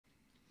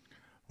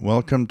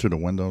Welcome to the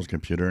Windows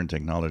Computer and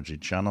Technology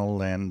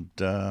channel. And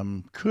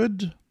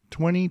could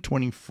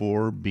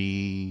 2024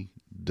 be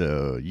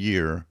the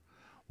year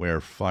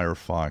where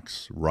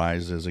Firefox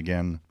rises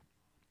again?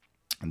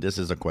 And this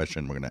is a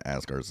question we're going to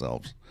ask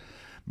ourselves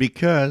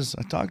because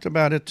I talked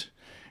about it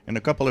in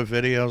a couple of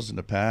videos in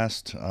the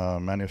past.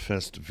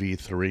 Manifest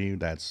v3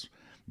 that's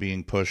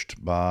being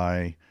pushed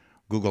by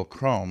Google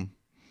Chrome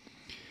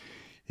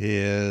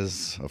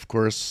is, of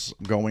course,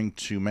 going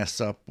to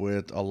mess up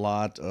with a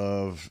lot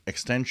of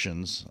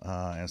extensions,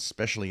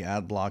 especially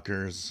ad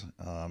blockers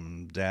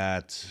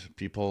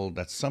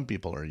that some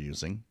people are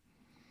using,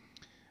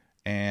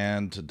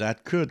 and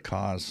that could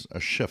cause a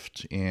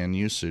shift in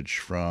usage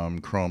from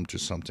Chrome to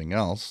something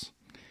else.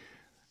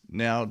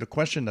 Now, the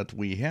question that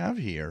we have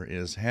here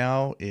is,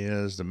 how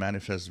is the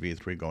Manifest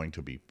v3 going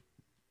to be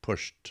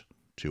pushed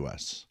to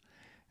us?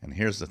 And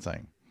here's the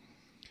thing.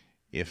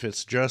 If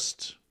it's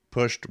just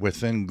pushed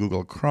within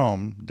Google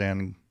Chrome,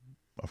 then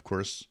of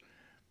course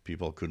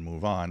people could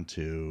move on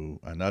to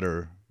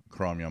another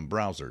Chromium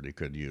browser. They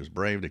could use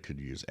Brave, they could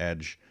use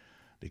Edge,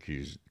 they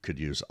could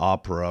use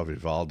Opera,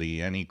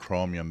 Vivaldi, any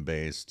Chromium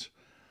based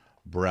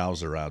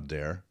browser out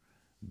there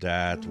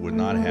that would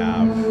not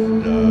have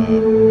the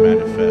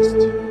Manifest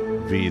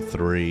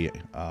v3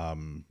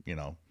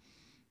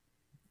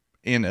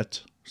 in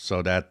it,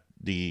 so that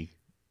the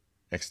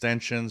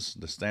extensions,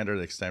 the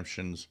standard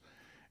extensions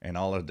and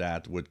all of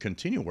that would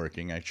continue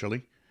working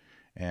actually,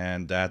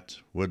 and that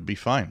would be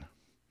fine.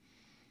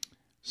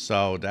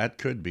 So that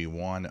could be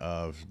one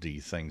of the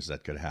things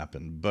that could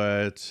happen.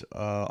 But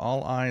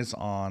all eyes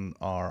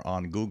are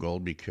on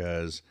Google,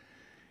 because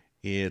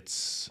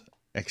it's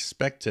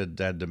expected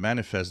that the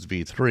Manifest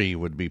v3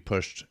 would be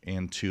pushed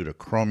into the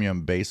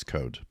Chromium base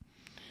code,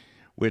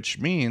 which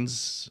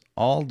means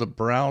all the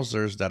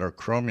browsers that are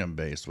Chromium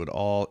based would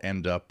all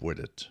end up with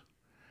it.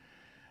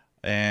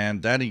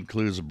 And that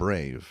includes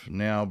Brave.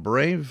 Now,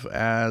 Brave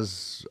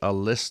has a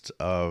list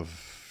of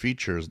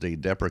features they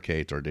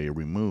deprecate or they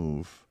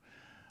remove.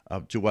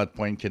 Up to what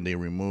point can they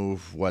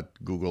remove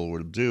what Google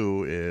will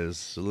do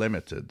is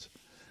limited.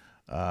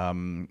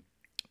 And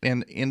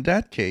in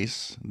that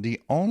case, the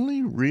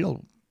only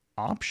real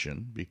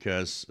option,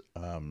 because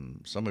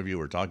some of you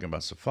were talking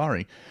about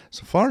Safari.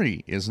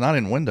 Safari is not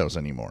in Windows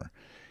anymore.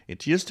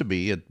 It used to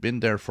be. It'd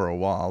been there for a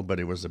while, but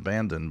it was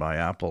abandoned by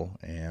Apple,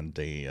 and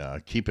they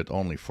keep it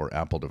only for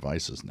Apple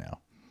devices now.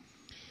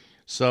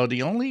 So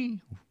the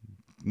only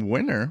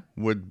winner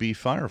would be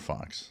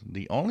Firefox.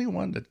 The only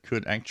one that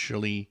could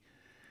actually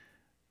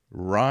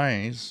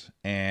rise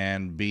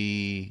and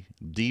be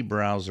the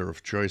browser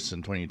of choice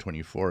in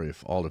 2024,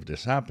 if all of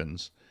this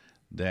happens,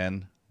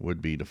 then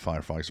would be the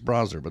Firefox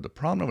browser. But the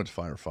problem with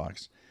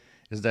Firefox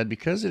is that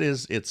because it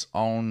is its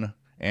own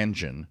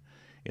engine,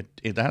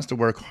 it has to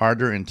work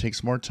harder and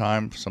takes more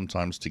time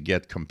sometimes to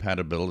get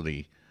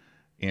compatibility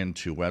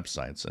into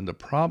websites. And the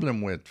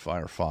problem with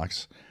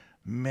Firefox,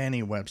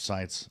 many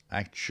websites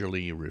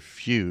actually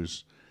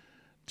refuse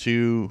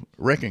to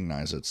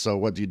recognize it. So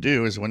what you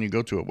do is, when you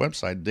go to a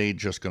website, they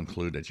just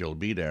conclude that you'll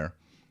be there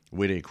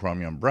with a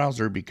Chromium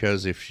browser,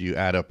 because if you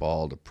add up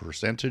all the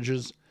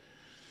percentages,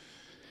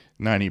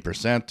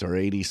 90% or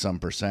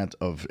 80-some%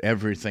 of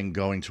everything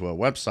going to a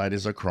website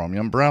is a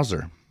Chromium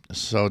browser.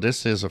 So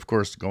this is, of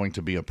course, going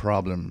to be a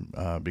problem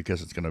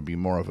because it's going to be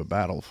more of a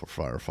battle for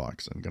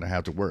Firefox and going to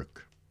have to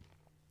work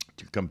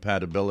to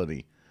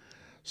compatibility.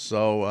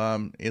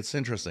 So it's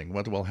interesting.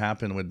 What will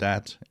happen with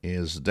that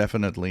is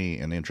definitely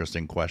an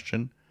interesting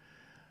question.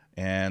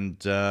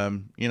 And,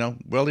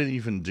 will it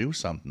even do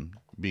something?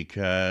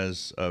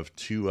 Because of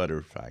two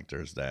other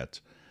factors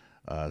that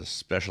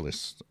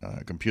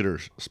computer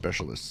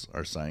specialists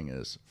are saying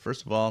is,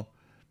 first of all,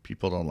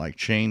 people don't like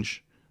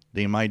change.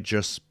 They might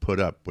just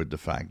put up with the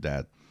fact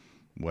that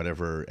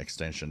whatever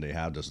extension they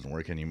have doesn't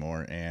work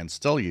anymore and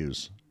still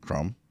use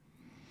Chrome,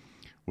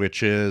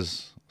 which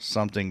is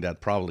something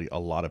that probably a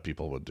lot of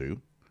people would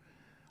do.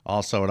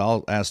 Also, it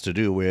all has to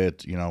do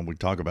with, we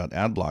talk about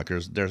ad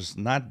blockers. There's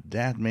not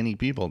that many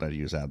people that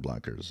use ad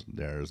blockers.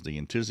 There's the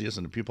enthusiasts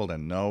and the people that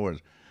know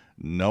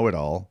it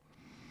all.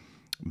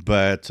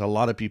 But a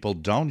lot of people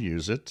don't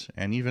use it,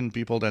 and even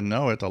people that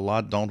know it, a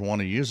lot don't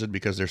want to use it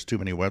because there's too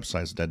many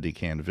websites that they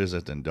can't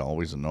visit, and they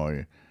always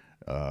annoy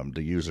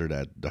the user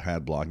that the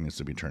ad block needs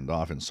to be turned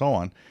off, and so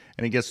on.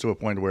 And it gets to a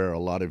point where a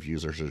lot of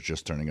users are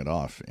just turning it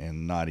off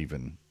and not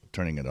even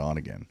turning it on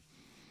again.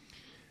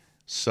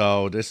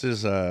 So this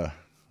is an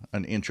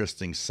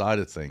interesting side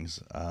of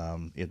things.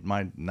 It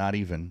might not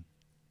even,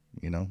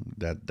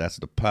 that's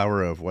the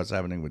power of what's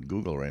happening with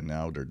Google right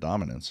now, their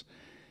dominance.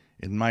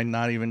 It might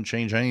not even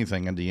change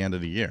anything at the end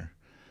of the year.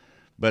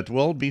 But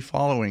we'll be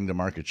following the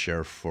market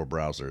share for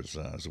browsers,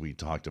 as we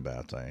talked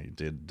about. I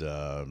did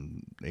a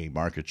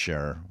market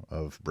share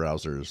of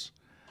browsers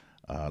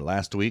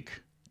last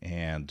week,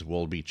 and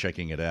we'll be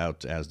checking it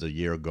out as the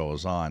year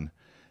goes on,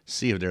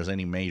 see if there's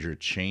any major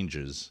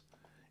changes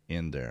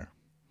in there.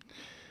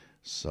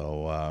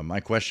 So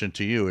my question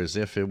to you is,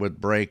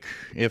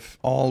 if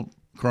all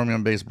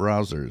Chromium-based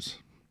browsers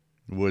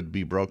would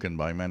be broken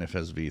by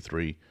Manifest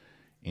v3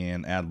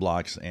 in ad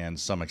blocks and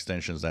some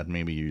extensions that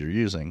maybe you're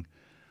using,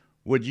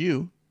 would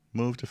you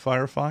move to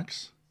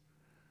Firefox?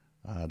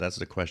 That's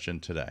the question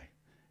today.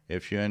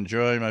 If you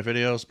enjoy my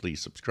videos,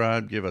 please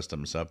subscribe, give us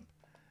thumbs up.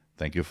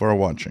 Thank you for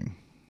watching.